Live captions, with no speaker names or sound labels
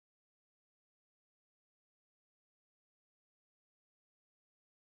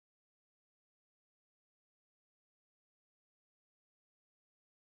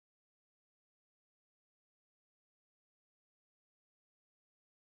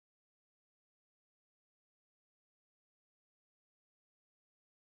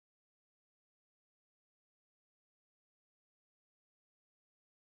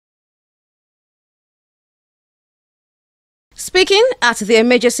Speaking at the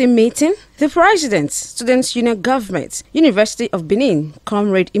emergency meeting, the President, Students' Union Government, University of Benin,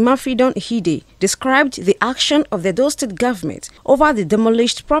 Comrade Imafidon Ihide, described the action of the Edo State Government over the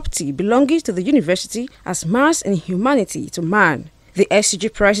demolished property belonging to the university as mass inhumanity to man. The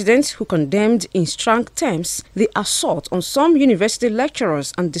SUG president, who condemned in strong terms the assault on some university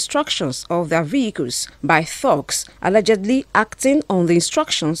lecturers and destructions of their vehicles by thugs allegedly acting on the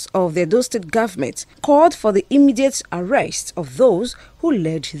instructions of the Edo State Government, called for the immediate arrest of those who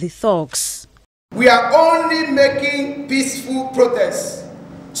led the thugs. We are only making peaceful protests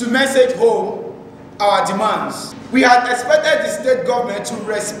to message home our demands. We had expected the state government to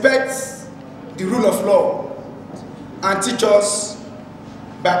respect the rule of law and teach us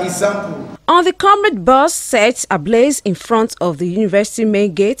by example. On the comrade bus set ablaze in front of the university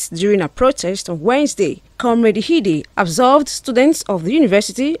main gate during a protest on Wednesday, Comrade Ihide absolved students of the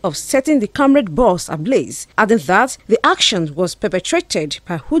university of setting the comrade bus ablaze, adding that the action was perpetrated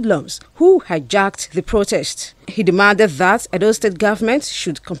by hoodlums who hijacked the protest. He demanded that Edo State Government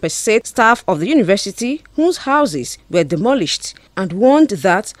should compensate staff of the university whose houses were demolished and warned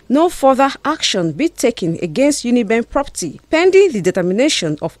that no further action be taken against UNIBEN property pending the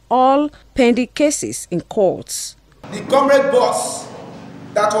determination of all pending cases in courts. The comrade bus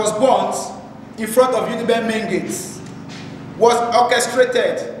that was burnt in front of UNIBEN main gates was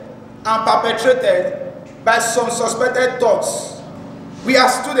orchestrated and perpetrated by some suspected thugs. We are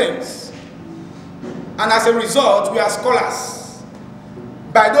students, and as a result, we are scholars.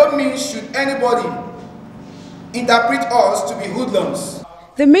 By no means should anybody interpret us to be hoodlums.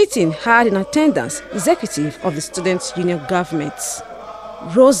 The meeting had in attendance executive of the Students' Union Government,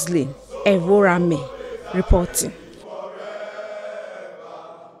 Roslyn Evorame, reporting.